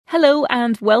Hello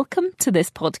and welcome to this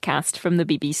podcast from the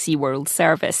BBC World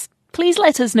Service. Please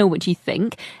let us know what you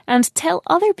think and tell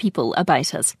other people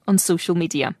about us on social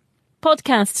media.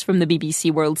 Podcasts from the BBC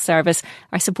World Service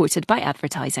are supported by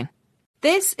advertising.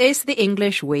 This is the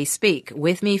English we speak.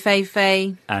 With me,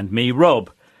 Fei-Fei. And me,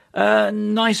 Rob.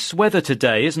 Nice weather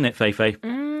today, isn't it, Fei-Fei?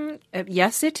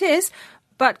 Yes, it is.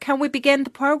 But can we begin the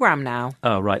programme now?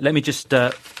 Oh, right. Let me just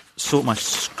sort my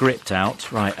script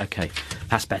out. Right, okay.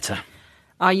 That's better.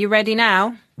 Are you ready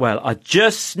now? Well, I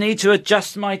just need to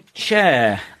adjust my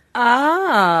chair.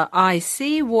 Ah, I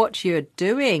see what you're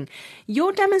doing.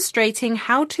 You're demonstrating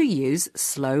how to use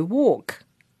slow walk.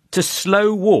 To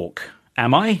slow walk,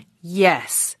 am I?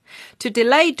 Yes. To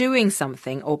delay doing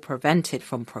something or prevent it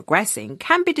from progressing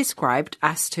can be described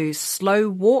as to slow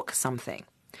walk something.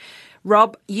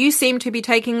 Rob, you seem to be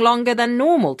taking longer than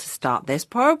normal to start this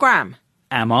programme.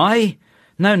 Am I?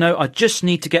 No, I just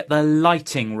need to get the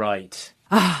lighting right.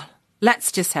 Let's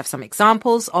just have some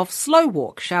examples of slow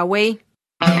walk, shall we?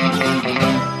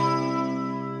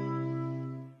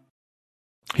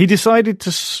 He decided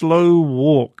to slow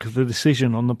walk the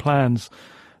decision on the plans,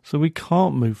 so we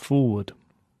can't move forward.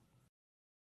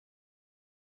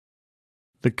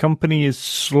 The company is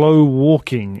slow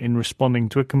walking in responding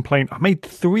to a complaint I made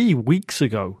 3 weeks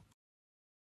ago.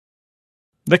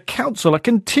 The council are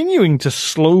continuing to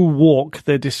slow walk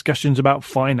their discussions about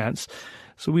finance,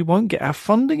 so we won't get our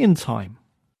funding in time.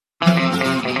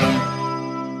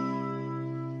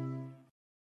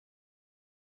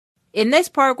 In this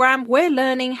programme, we're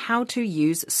learning how to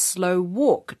use slow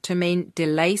walk to mean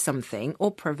delay something or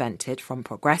prevent it from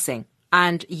progressing.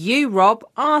 And you, Rob,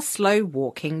 are slow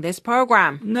walking this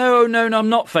programme. No, I'm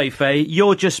not, Fei-Fei.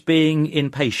 You're just being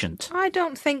impatient. I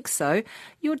don't think so.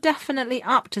 You're definitely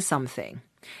up to something.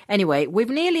 Anyway,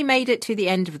 we've nearly made it to the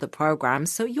end of the programme,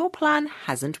 so your plan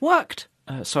hasn't worked.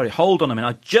 Sorry, hold on a minute.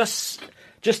 I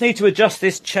just need to adjust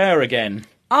this chair again.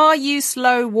 Are you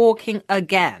slow walking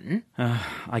again?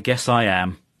 I guess I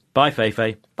am. Bye,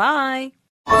 Fei-Fei. Bye.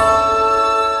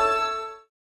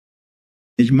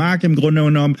 Ich mag im Grunde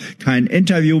genommen kein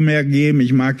Interview mehr geben,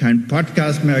 ich mag keinen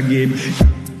Podcast mehr geben.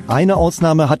 Eine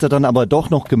Ausnahme hat er dann aber doch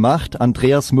noch gemacht.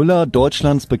 Andreas Müller,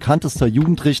 Deutschlands bekanntester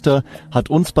Jugendrichter, hat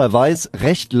uns bei Weiß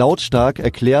recht lautstark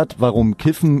erklärt, warum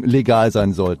Kiffen legal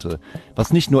sein sollte.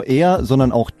 Was nicht nur er,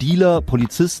 sondern auch Dealer,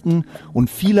 Polizisten und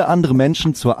viele andere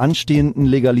Menschen zur anstehenden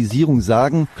Legalisierung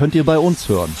sagen, könnt ihr bei uns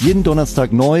hören. Jeden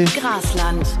Donnerstag neu.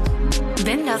 Grasland.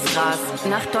 Wenn das Gras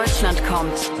nach Deutschland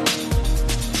kommt.